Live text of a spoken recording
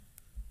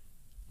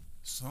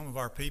Some of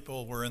our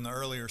people were in the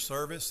earlier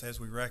service as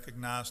we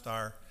recognized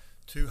our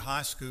two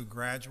high school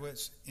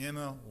graduates,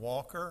 Emma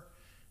Walker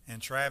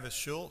and Travis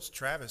Schultz.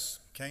 Travis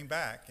came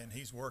back and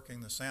he's working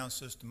the sound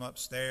system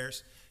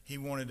upstairs. He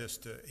wanted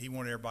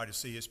everybody to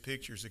see his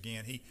pictures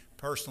again. He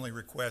personally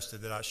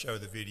requested that I show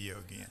the video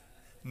again.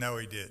 No,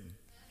 he didn't.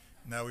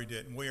 No, he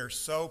didn't. We are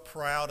so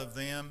proud of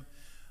them.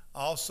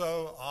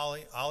 Also,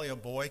 Alia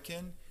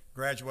Boykin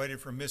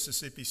graduated from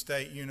Mississippi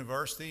State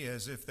University,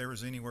 as if there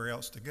was anywhere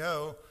else to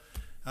go.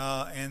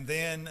 And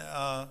then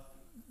I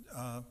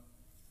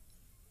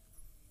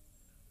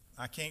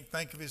can't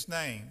think of his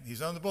name.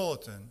 He's on the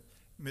bulletin.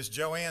 Miss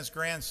Joanne's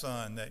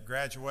grandson that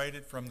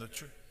graduated from the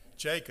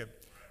Jacob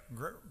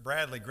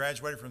Bradley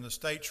graduated from the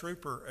State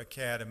Trooper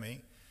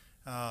Academy.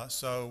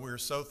 So we're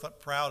so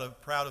proud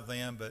of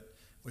them. But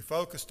we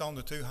focused on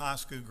the two high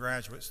school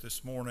graduates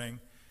this morning,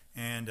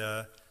 and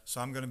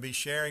so I'm going to be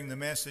sharing the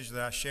message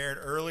that I shared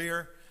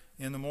earlier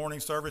in the morning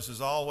service. As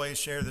always,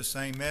 share the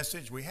same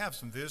message. We have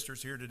some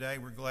visitors here today.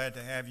 We're glad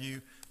to have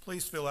you.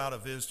 Please fill out a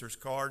visitor's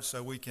card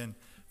so we can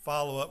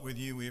follow up with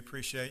you. We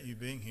appreciate you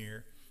being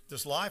here.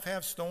 Does life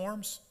have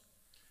storms?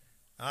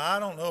 I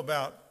don't know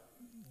about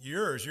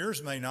yours.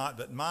 Yours may not,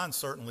 but mine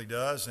certainly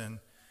does. And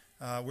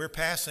we're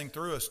passing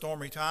through a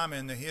stormy time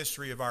in the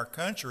history of our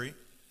country,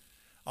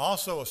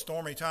 also a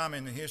stormy time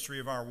in the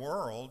history of our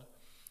world.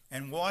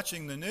 And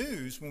watching the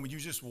news, when you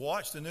just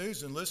watch the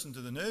news and listen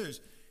to the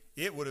news,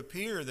 it would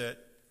appear that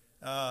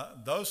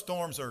those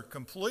storms are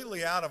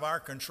completely out of our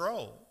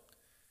control.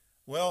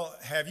 Well,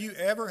 have you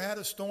ever had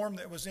a storm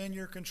that was in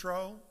your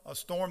control, a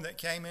storm that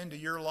came into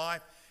your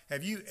life?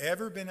 Have you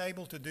ever been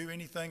able to do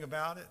anything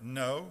about it?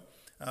 No,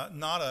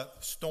 not a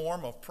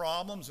storm of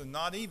problems, and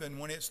not even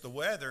when it's the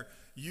weather.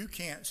 You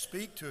can't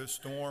speak to a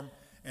storm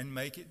and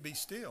make it be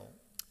still.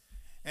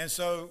 And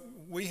so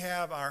we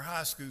have our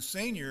high school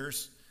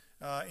seniors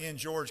in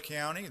George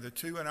County, the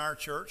two in our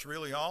church,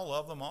 really all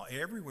of them,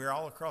 everywhere,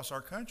 all across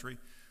our country,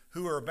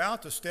 who are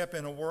about to step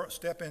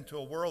into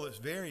a world that's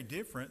very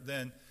different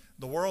than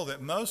the world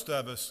that most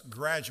of us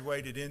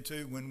graduated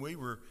into when we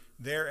were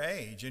their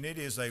age. And it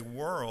is a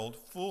world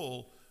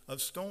full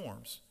of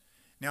storms.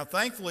 Now,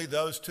 thankfully,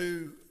 those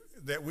two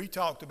that we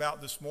talked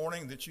about this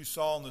morning that you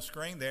saw on the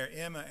screen there,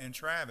 Emma and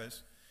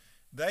Travis,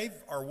 they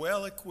are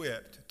well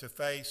equipped to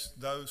face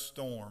those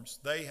storms.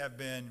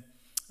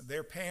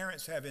 Their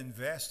parents have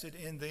invested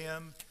in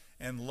them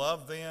and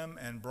loved them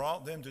and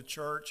brought them to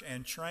church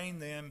and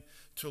trained them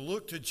to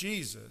look to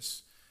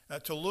Jesus,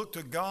 to look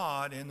to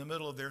God in the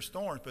middle of their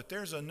storms. But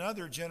there's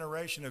another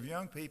generation of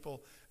young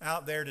people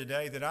out there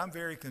today that I'm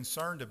very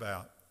concerned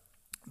about.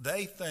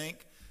 They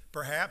think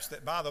perhaps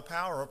that by the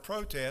power of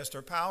protest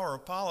or power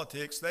of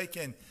politics, they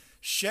can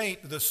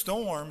shape the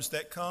storms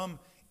that come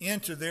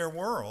into their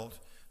world.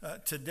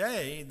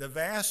 Today, the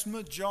vast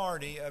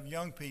majority of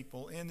young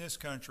people in this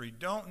country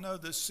don't know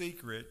the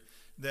secret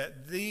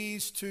that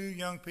these two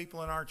young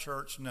people in our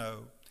church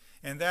know,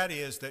 and that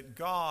is that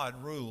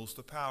God rules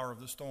the power of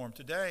the storm.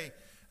 Today,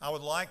 I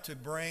would like to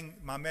bring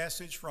my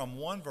message from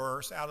one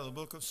verse out of the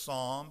book of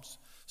Psalms,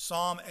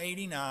 Psalm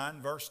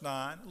 89, verse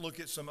 9. Look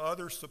at some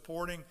other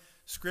supporting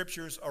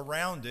scriptures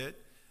around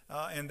it,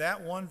 and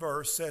that one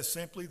verse says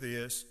simply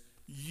this: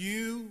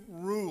 "You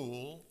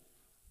rule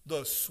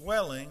the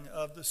swelling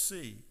of the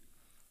sea.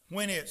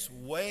 When its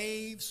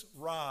waves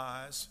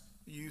rise,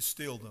 you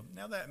still them."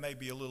 Now that may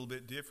be a little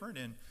bit different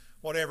in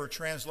whatever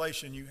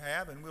translation you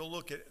have, and we'll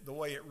look at the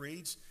way it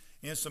reads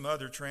in some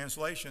other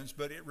translations,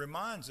 but it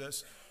reminds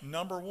us,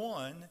 number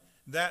one,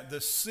 that the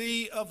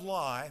sea of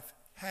life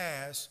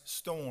has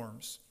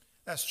storms.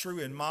 That's true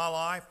in my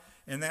life,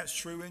 and that's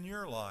true in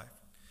your life.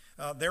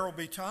 There will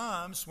be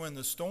times when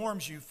the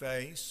storms you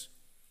face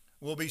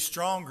will be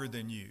stronger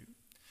than you.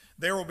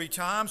 There will be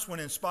times when,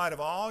 in spite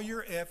of all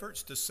your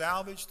efforts to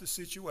salvage the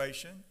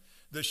situation,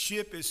 the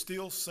ship is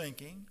still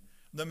sinking,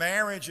 the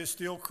marriage is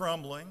still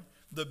crumbling,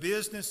 the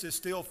business is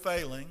still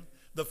failing,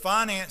 the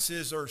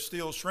finances are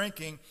still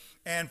shrinking,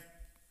 and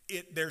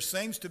there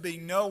seems to be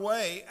no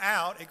way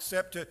out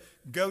except to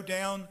go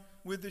down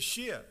with the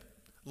ship.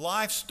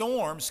 Life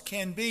storms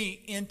can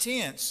be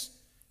intense.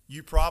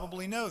 You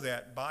probably know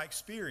that by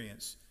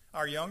experience.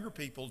 Our younger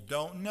people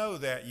don't know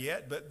that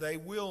yet, but they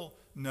will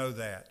know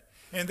that.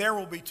 And there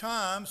will be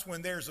times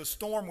when there's a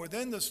storm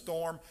within the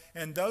storm,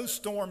 and those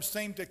storms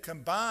seem to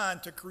combine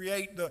to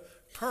create the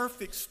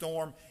perfect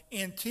storm,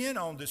 intent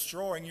on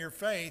destroying your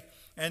faith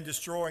and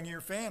destroying your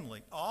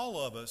family. All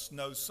of us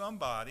know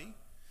somebody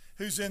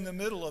who's in the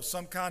middle of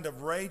some kind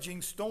of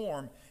raging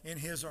storm in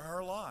his or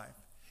her life.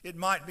 It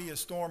might be a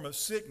storm of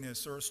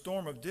sickness or a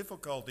storm of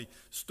difficulty.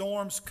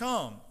 Storms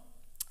come.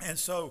 And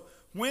so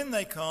when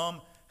they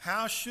come,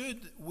 how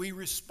should we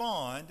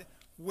respond?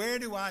 Where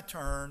do I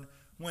turn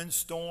when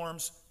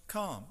storms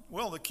come?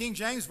 Well, the King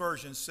James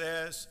Version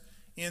says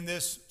in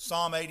this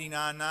Psalm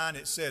 89:9,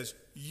 it says,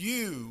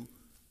 "You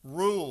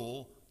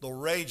rule the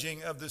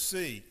raging of the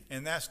sea."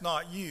 And that's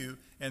not you,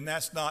 and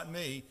that's not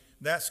me.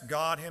 That's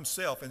God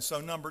himself. And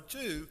so number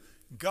two,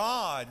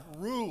 God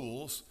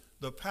rules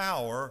the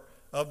power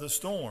of the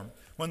storm.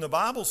 When the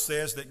Bible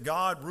says that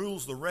God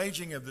rules the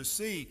raging of the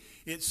sea,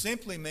 it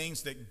simply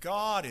means that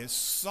God is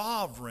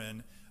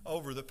sovereign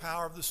over the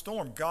power of the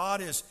storm.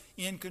 God is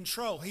in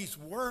control. He's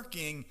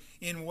working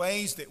in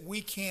ways that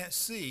we can't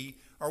see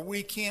or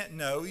we can't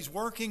know. He's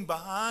working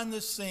behind the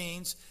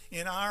scenes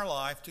in our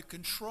life to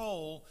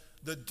control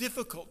the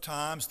difficult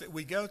times that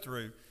we go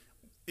through.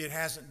 It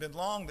hasn't been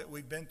long that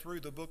we've been through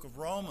the book of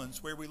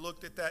Romans, where we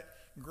looked at that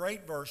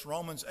great verse,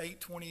 Romans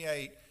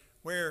 8:28,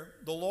 where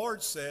the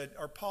Lord said,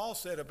 or Paul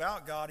said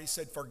about God, he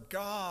said, "For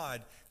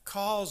God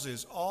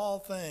causes all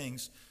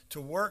things to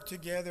work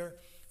together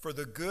for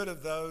the good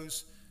of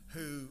those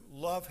who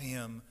love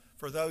him,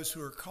 for those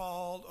who are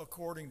called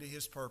according to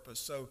his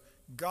purpose." So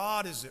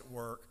God is at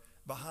work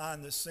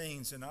behind the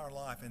scenes in our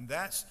life, and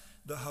that's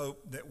the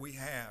hope that we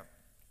have.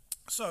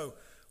 So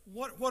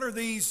what are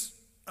these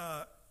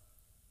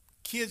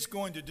kids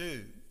going to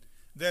do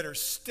that are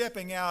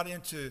stepping out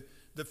into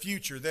the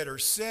future, that are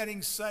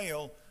setting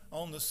sail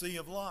on the sea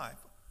of life?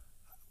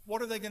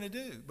 What are they going to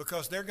do?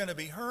 Because they're going to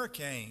be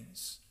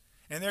hurricanes,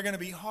 and they're going to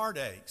be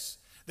heartaches.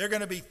 They're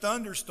going to be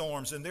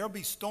thunderstorms, and there'll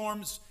be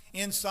storms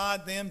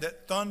inside them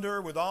that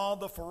thunder with all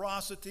the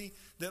ferocity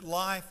that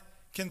life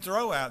can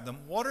throw at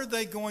them. What are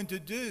they going to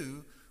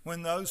do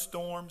when those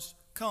storms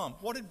come?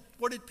 What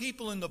did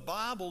people in the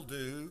Bible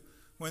do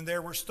when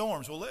there were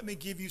storms? Well, let me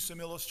give you some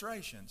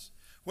illustrations.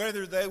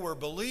 Whether they were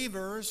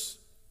believers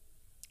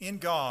in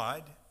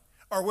God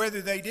or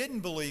whether they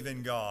didn't believe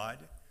in God,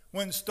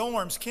 when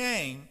storms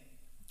came,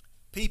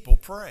 people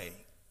prayed.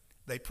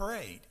 They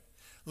prayed.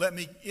 Let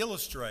me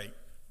illustrate.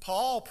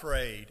 Paul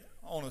prayed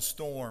on a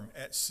storm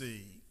at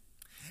sea.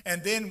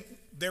 And then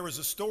there was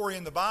a story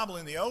in the Bible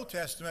in the Old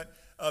Testament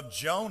of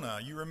Jonah.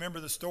 You remember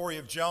the story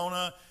of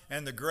Jonah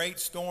and the great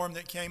storm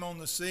that came on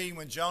the sea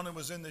when Jonah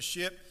was in the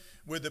ship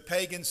with the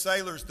pagan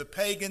sailors. The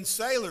pagan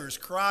sailors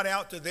cried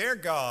out to their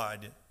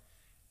God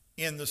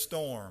in the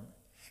storm.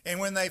 And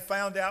when they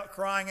found out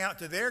crying out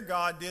to their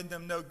God did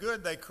them no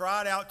good, they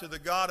cried out to the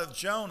God of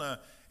Jonah.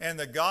 And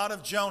the God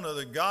of Jonah,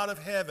 the God of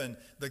heaven,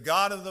 the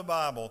God of the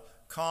Bible,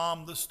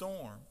 calmed the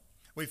storm.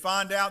 We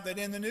find out that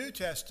in the New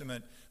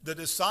Testament, the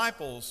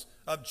disciples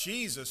of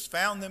Jesus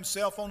found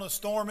themselves on a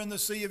storm in the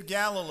Sea of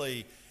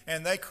Galilee,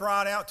 and they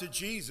cried out to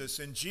Jesus,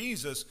 and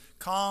Jesus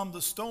calmed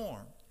the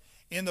storm.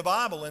 In the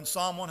Bible, in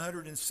Psalm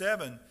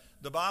 107,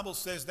 the Bible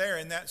says there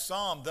in that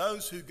psalm,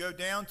 those who go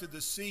down to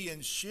the sea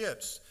in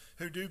ships,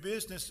 who do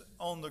business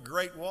on the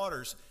great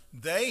waters,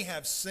 they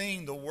have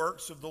seen the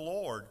works of the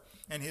Lord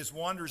and his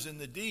wonders in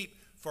the deep.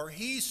 For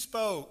he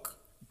spoke,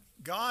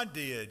 God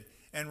did,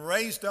 and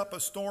raised up a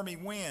stormy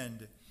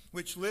wind,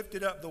 which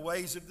lifted up the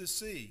waves of the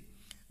sea.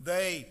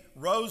 They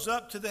rose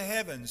up to the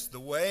heavens, the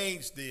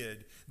waves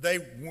did. They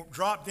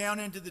dropped down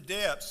into the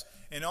depths.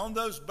 And on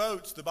those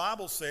boats, the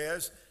Bible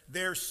says,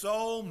 their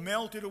soul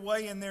melted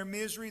away in their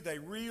misery. They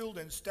reeled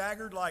and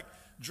staggered like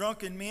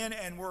drunken men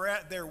and were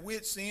at their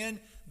wits' end.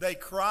 They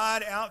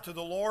cried out to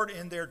the Lord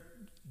in their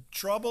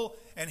trouble,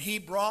 and he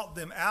brought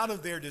them out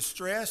of their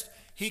distress.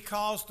 He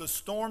caused the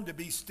storm to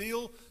be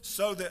still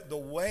so that the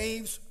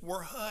waves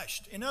were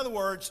hushed. In other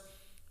words,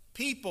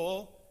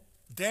 people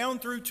down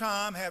through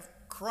time have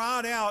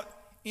cried out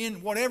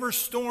in whatever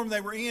storm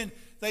they were in.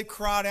 They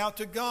cried out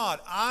to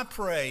God. I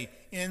pray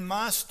in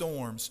my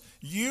storms.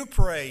 You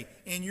pray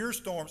in your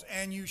storms,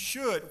 and you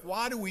should.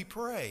 Why do we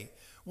pray?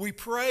 We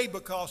pray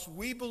because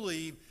we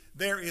believe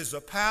there is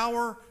a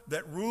power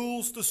that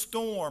rules the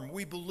storm.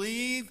 We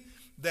believe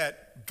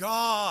that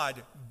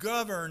God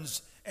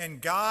governs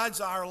and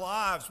guides our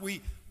lives.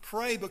 We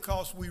pray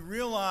because we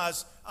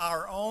realize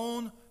our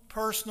own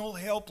personal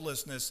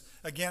helplessness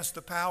against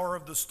the power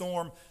of the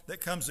storm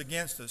that comes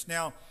against us.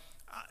 Now,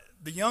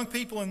 the young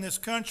people in this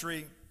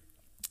country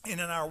and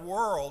in our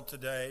world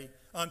today,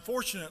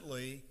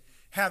 unfortunately,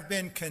 have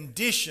been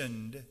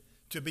conditioned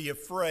to be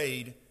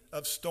afraid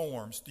of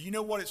storms. Do you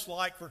know what it's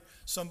like for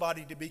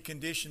somebody to be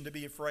conditioned to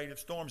be afraid of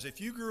storms? If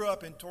you grew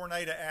up in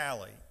Tornado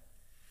Alley,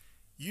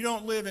 you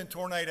don't live in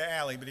Tornado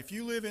Alley, but if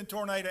you live in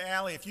Tornado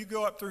Alley, if you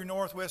go up through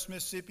northwest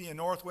Mississippi and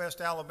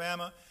northwest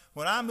Alabama,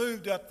 when I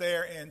moved up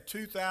there in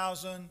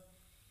 2000,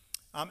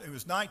 it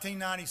was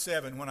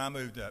 1997 when I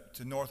moved up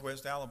to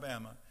northwest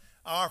Alabama.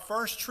 Our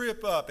first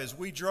trip up, as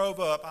we drove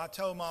up, I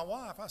told my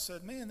wife, I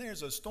said, man,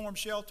 there's a storm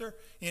shelter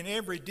in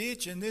every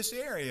ditch in this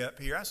area up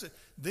here. I said,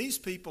 these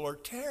people are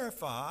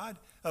terrified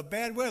of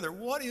bad weather.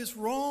 What is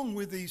wrong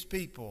with these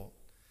people?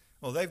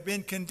 Well, they've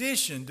been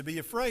conditioned to be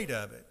afraid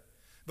of it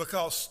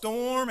because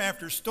storm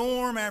after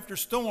storm after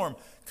storm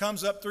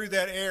comes up through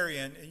that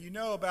area. And you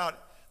know about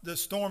the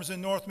storms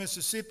in North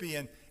Mississippi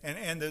and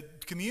the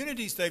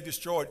communities they've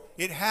destroyed.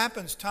 It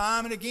happens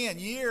time and again,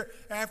 year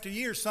after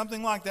year.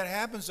 Something like that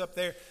happens up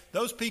there.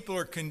 Those people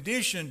are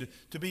conditioned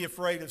to be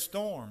afraid of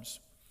storms.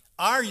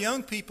 Our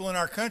young people in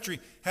our country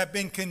have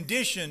been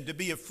conditioned to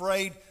be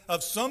afraid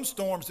of some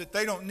storms that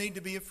they don't need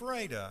to be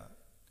afraid of.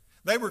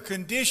 They were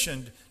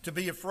conditioned to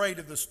be afraid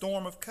of the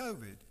storm of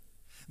COVID.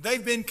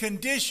 They've been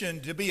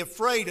conditioned to be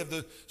afraid of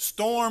the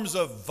storms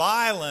of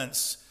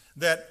violence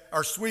that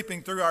are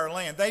sweeping through our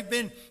land. They've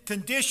been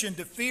conditioned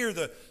to fear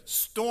the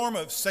storm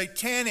of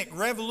satanic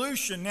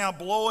revolution now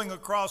blowing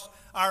across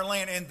our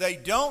land, and they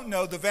don't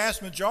know, the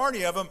vast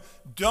majority of them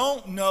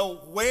don't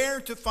know where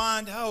to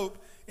find hope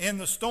in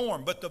the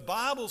storm. But the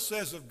Bible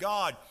says of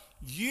God,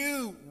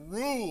 you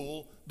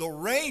rule the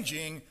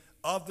raging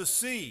of the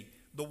sea.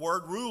 The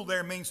word rule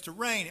there means to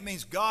reign. It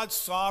means God's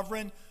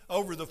sovereign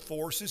over the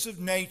forces of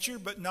nature,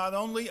 but not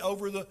only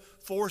over the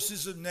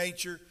forces of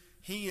nature,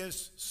 He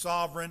is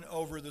sovereign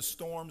over the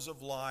storms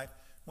of life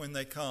when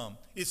they come.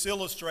 It's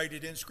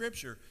illustrated in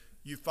Scripture.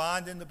 You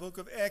find in the book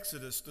of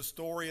Exodus the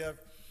story of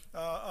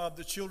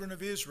the children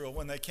of Israel.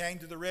 When they came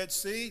to the Red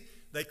Sea,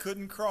 they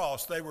couldn't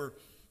cross.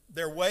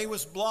 Their way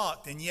was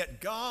blocked, and yet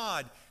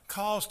God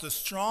caused a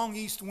strong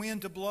east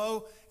wind to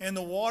blow, and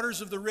the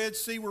waters of the Red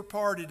Sea were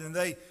parted, and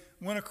they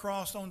went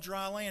across on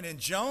dry land. And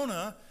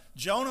Jonah,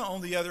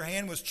 on the other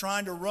hand, was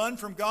trying to run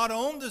from God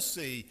on the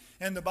sea.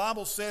 And the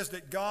Bible says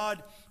that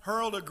God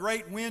hurled a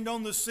great wind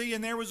on the sea,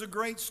 and there was a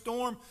great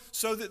storm,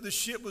 so that the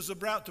ship was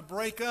about to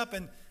break up,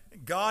 and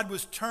God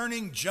was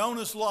turning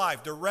Jonah's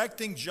life,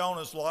 directing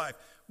Jonah's life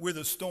with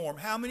a storm.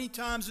 How many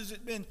times has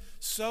it been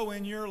so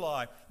in your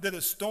life that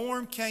a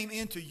storm came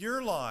into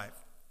your life,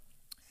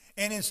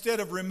 and instead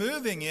of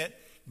removing it,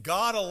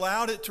 God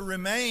allowed it to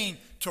remain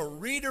to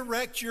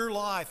redirect your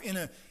life,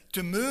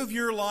 to move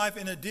your life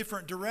in a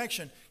different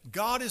direction?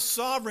 God is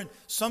sovereign.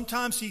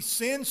 Sometimes He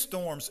sends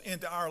storms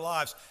into our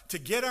lives to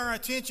get our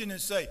attention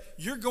and say,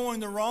 you're going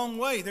the wrong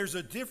way. There's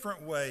a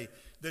different way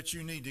that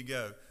you need to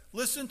go.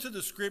 Listen to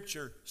the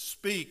Scripture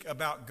speak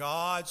about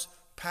God's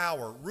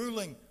power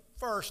ruling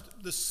first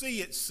the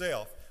sea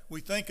itself.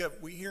 We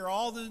hear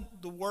all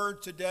the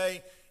word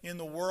today in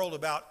the world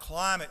about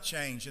climate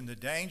change and the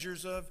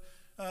dangers of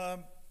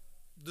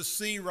the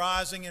sea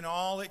rising and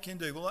all it can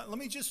do. Well, let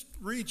me just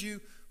read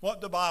you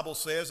what the Bible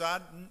says.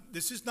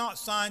 This is not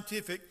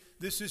scientific.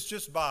 This is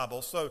just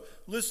Bible. So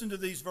listen to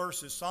these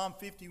verses. Psalm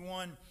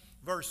 51,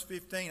 verse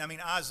 15.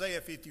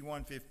 Isaiah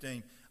 51,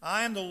 15.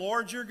 I am the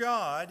Lord your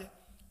God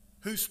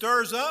who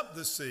stirs up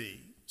the sea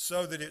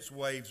so that its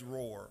waves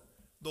roar.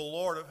 The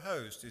Lord of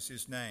hosts is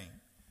His name.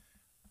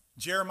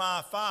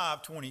 Jeremiah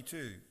 5,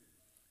 22.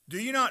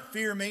 Do you not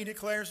fear me,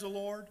 declares the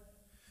Lord?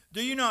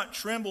 Do you not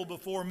tremble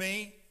before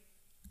me?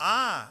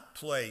 I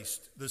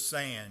placed the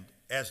sand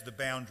as the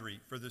boundary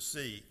for the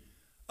sea,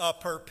 a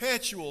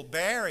perpetual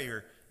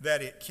barrier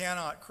that it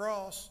cannot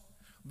cross.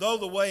 Though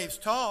the waves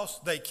toss,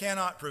 they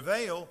cannot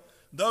prevail.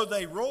 Though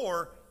they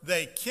roar,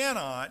 they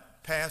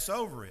cannot pass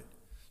over it.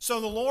 So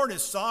the Lord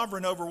is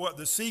sovereign over what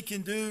the sea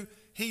can do.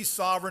 He's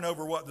sovereign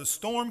over what the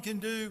storm can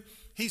do.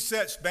 He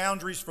sets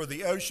boundaries for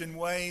the ocean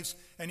waves,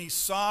 and He's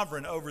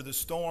sovereign over the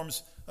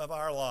storms of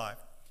our life.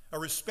 A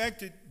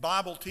respected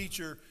Bible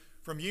teacher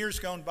from years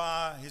gone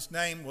by, his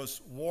name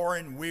was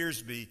Warren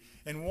Wiersbe.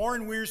 And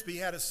Warren Wiersbe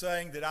had a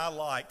saying that I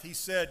liked. He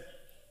said,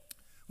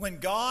 when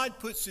God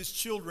puts His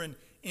children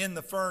in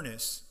the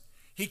furnace,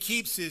 He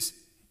keeps His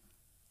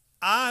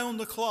eye on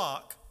the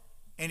clock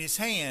and His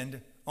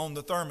hand on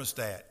the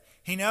thermostat.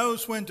 He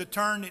knows when to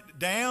turn it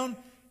down.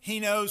 He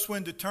knows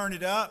when to turn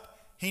it up.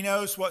 He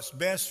knows what's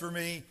best for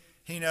me.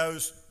 He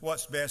knows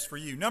what's best for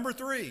you. Number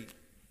 3,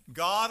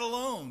 God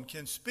alone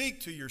can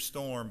speak to your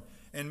storm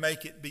and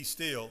make it be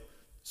still.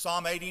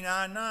 Psalm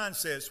 89:9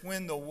 says,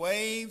 when the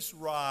waves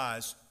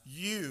rise,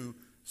 you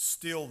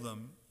still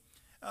them.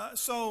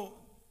 So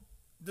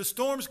the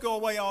storms go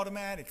away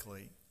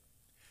automatically.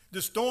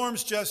 The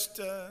storms just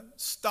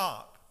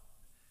stop.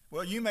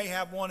 Well, you may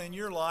have one in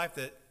your life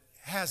that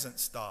hasn't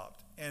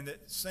stopped, and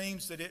it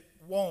seems that it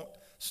won't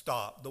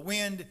stop. The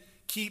wind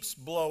keeps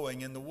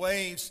blowing and the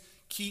waves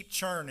keep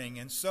churning,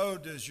 and so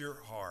does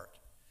your heart.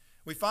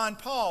 We find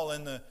Paul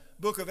in the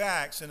book of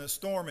Acts in a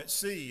storm at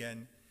sea,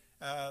 and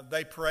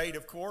they prayed,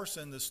 of course,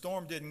 and the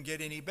storm didn't get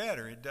any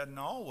better. It doesn't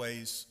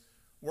always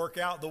work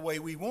out the way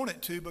we want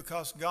it to,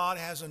 because God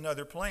has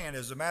another plan.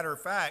 As a matter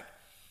of fact,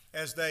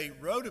 as they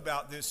wrote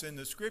about this in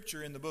the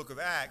Scripture in the book of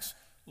Acts,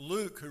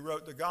 Luke, who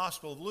wrote the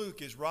Gospel of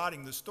Luke, is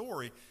writing the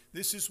story.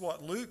 This is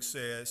what Luke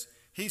says.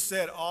 He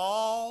said,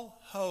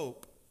 all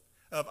hope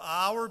of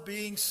our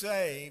being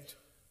saved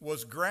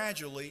was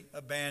gradually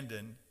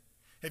abandoned.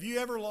 Have you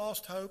ever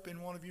lost hope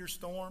in one of your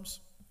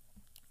storms?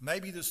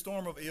 Maybe the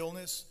storm of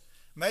illness,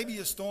 maybe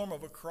a storm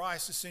of a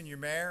crisis in your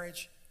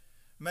marriage,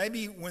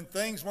 maybe when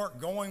things weren't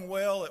going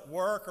well at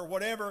work or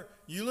whatever,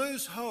 you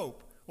lose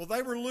hope. Well,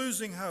 they were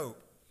losing hope,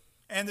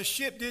 and the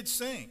ship did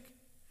sink.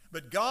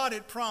 But God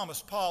had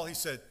promised Paul, He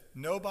said,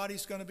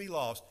 nobody's going to be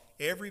lost.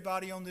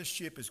 Everybody on this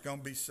ship is going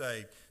to be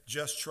saved.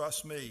 Just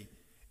trust me.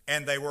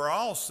 And they were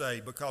all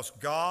saved because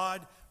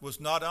God was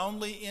not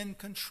only in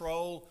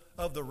control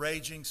of the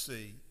raging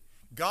sea,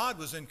 God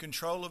was in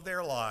control of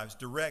their lives,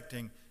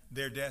 directing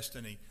their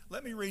destiny.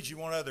 Let me read you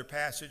one other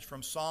passage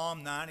from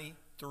Psalm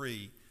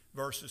 93,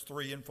 verses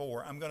 3 and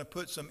 4. I'm going to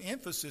put some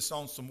emphasis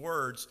on some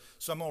words,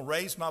 so I'm going to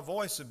raise my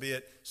voice a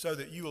bit so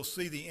that you will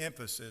see the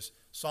emphasis.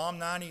 Psalm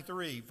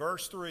 93,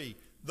 verse 3.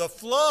 The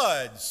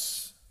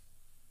floods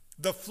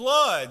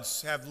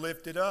have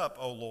lifted up,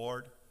 O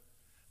Lord.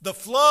 The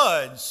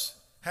floods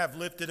have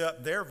lifted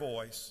up their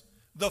voice.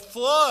 The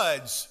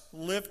floods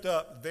lift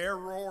up their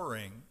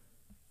roaring.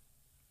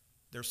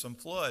 There's some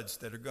floods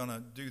that are going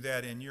to do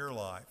that in your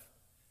life.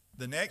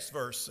 The next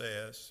verse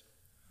says,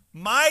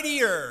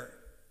 mightier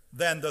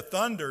than the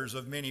thunders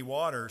of many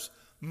waters,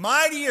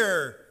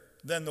 mightier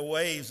than the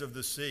waves of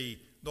the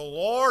sea. The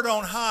Lord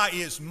on high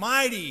is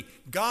mighty.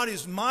 God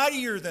is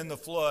mightier than the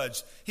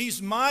floods.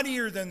 He's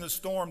mightier than the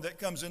storm that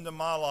comes into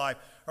my life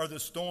or the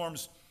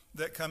storms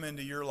that come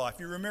into your life.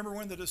 You remember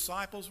when the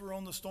disciples were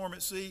on the storm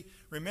at sea?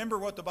 Remember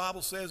what the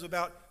Bible says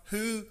about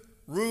who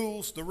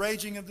rules the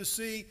raging of the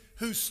sea?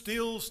 Who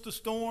stills the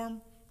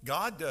storm?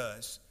 God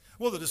does.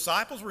 Well, the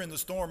disciples were in the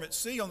storm at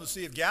sea on the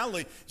Sea of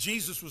Galilee.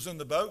 Jesus was in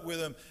the boat with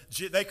them.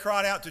 They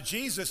cried out to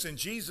Jesus, and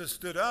Jesus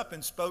stood up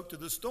and spoke to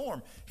the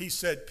storm. He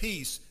said,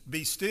 peace,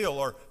 be still,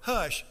 or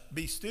hush,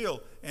 be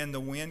still, and the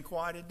wind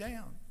quieted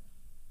down.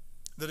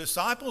 The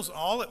disciples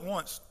all at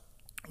once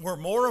were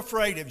more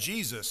afraid of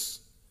Jesus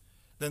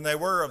than they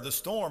were of the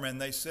storm,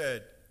 and they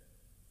said,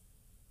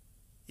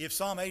 if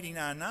Psalm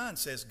 89:9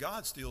 says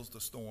God stills the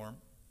storm,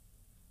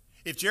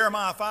 if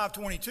Jeremiah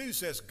 5:22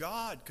 says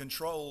God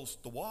controls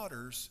the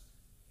waters,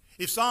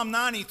 if Psalm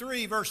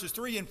 93 verses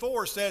 3 and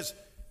 4 says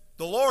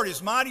the Lord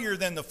is mightier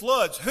than the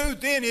floods, who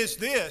then is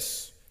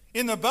this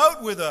in the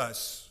boat with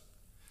us,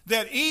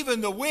 that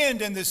even the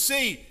wind and the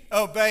sea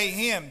obey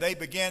him? They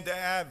began to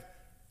have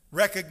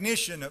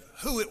recognition of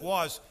who it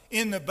was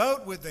in the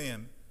boat with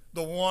them,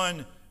 the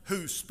one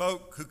who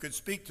spoke, who could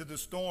speak to the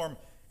storm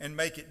and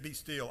make it be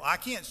still. I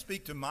can't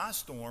speak to my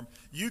storm.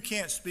 You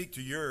can't speak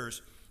to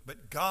yours.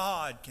 But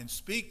God can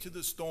speak to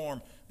the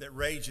storm that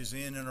rages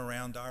in and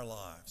around our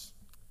lives.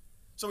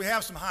 So we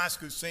have some high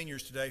school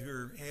seniors today who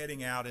are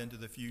heading out into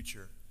the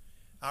future.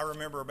 I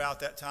remember about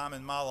that time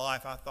in my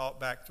life, I thought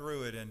back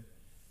through it, and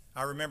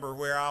I remember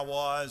where I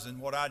was and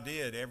what I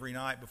did every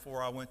night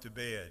before I went to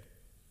bed.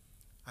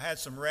 I had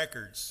some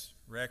records.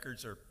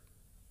 Records are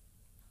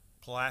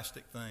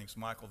plastic things,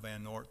 Michael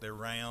Van Nort. They're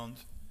round,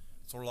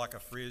 sort of like a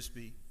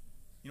Frisbee.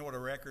 You know what a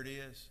record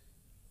is?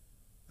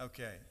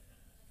 Okay.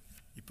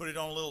 You put it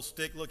on a little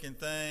stick-looking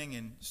thing,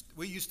 and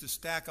we used to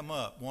stack them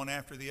up one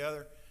after the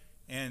other,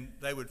 and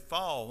they would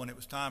fall when it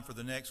was time for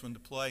the next one to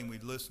play, and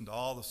we'd listen to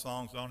all the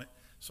songs on it.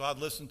 So I'd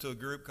listen to a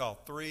group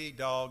called Three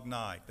Dog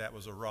Night. That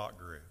was a rock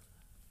group.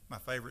 My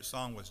favorite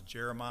song was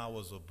Jeremiah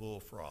Was a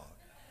Bullfrog.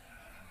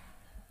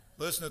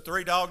 Listen to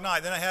Three Dog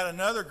Night. Then I had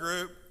another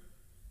group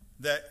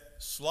that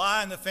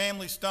Sly and the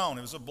Family Stone.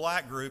 It was a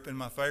black group, and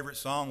my favorite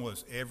song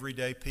was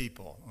Everyday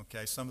People.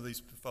 Okay, some of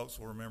these folks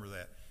will remember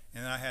that.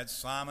 And I had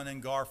Simon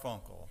and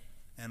Garfunkel,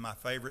 and my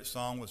favorite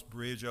song was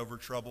Bridge Over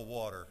Troubled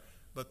Water.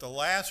 But the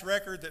last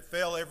record that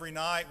fell every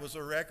night was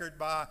a record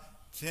by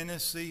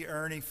Tennessee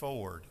Ernie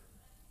Ford.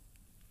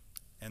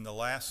 And the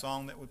last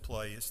song that would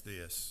play is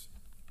this: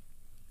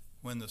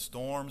 when the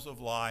storms of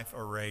life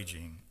are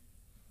raging,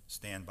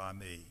 stand by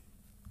me.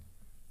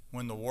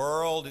 When the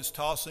world is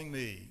tossing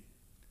me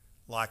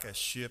like a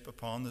ship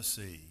upon the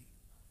sea,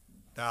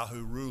 thou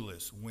who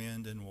rulest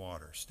wind and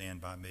water,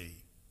 stand by me.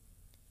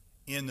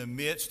 In the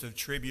midst of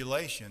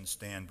tribulation,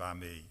 stand by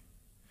me.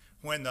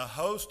 When the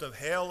host of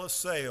hell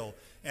assail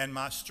and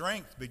my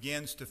strength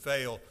begins to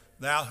fail,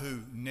 thou who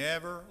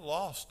never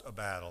lost a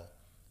battle,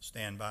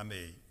 stand by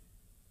me.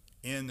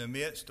 In the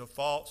midst of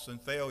faults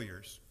and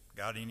failures,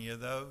 got any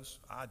of those?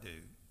 I do.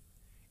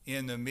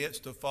 In the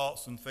midst of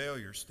faults and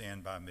failures,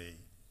 stand by me.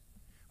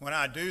 When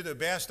I do the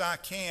best I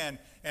can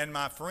and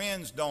my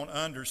friends don't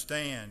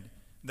understand,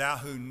 thou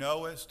who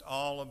knowest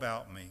all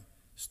about me,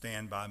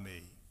 stand by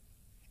me.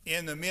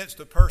 In the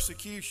midst of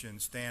persecution,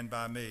 stand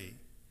by me.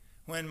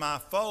 When my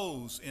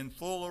foes in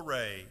full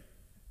array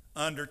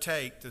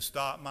undertake to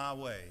stop my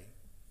way,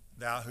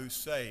 thou who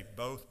saved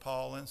both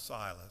Paul and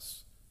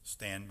Silas,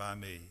 stand by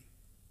me.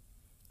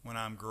 When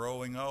I'm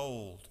growing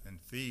old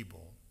and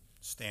feeble,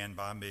 stand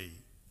by me.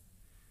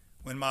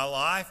 When my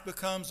life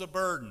becomes a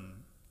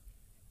burden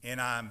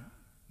and I'm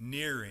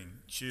nearing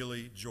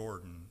chilly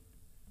Jordan,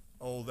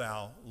 O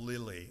thou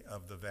lily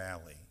of the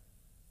valley,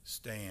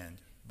 stand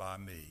by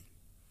me.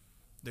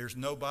 There's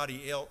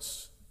nobody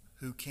else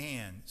who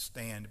can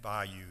stand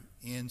by you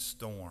in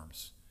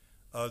storms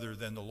other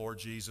than the Lord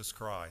Jesus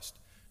Christ.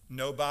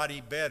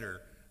 Nobody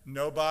better,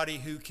 nobody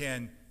who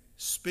can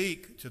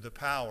speak to the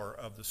power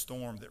of the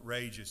storm that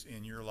rages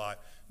in your life.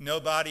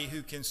 Nobody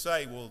who can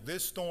say, well,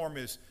 this storm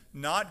is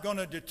not going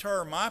to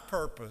deter my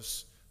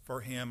purpose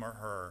for him or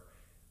her.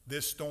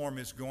 This storm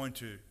is going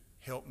to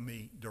help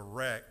me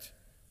direct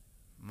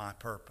my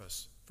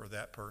purpose for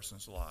that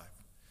person's life.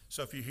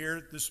 So if you're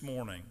here this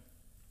morning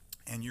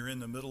and you're in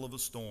the middle of a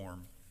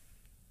storm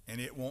and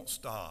it won't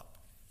stop,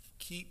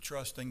 keep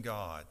trusting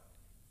God.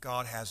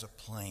 God has a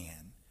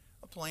plan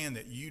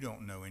that you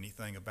don't know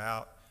anything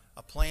about,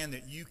 a plan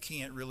that you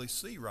can't really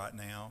see right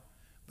now,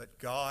 but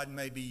God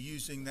may be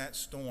using that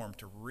storm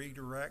to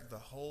redirect the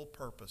whole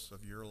purpose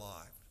of your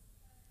life.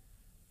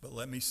 But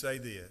let me say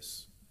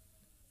this: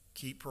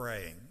 keep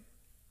praying,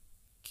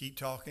 keep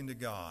talking to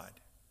God,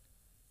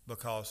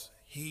 because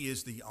he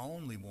is the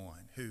only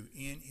one who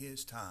in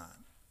his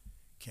time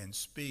can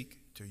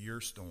speak to your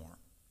storm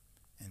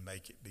and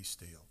make it be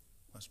still.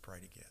 Let's pray together.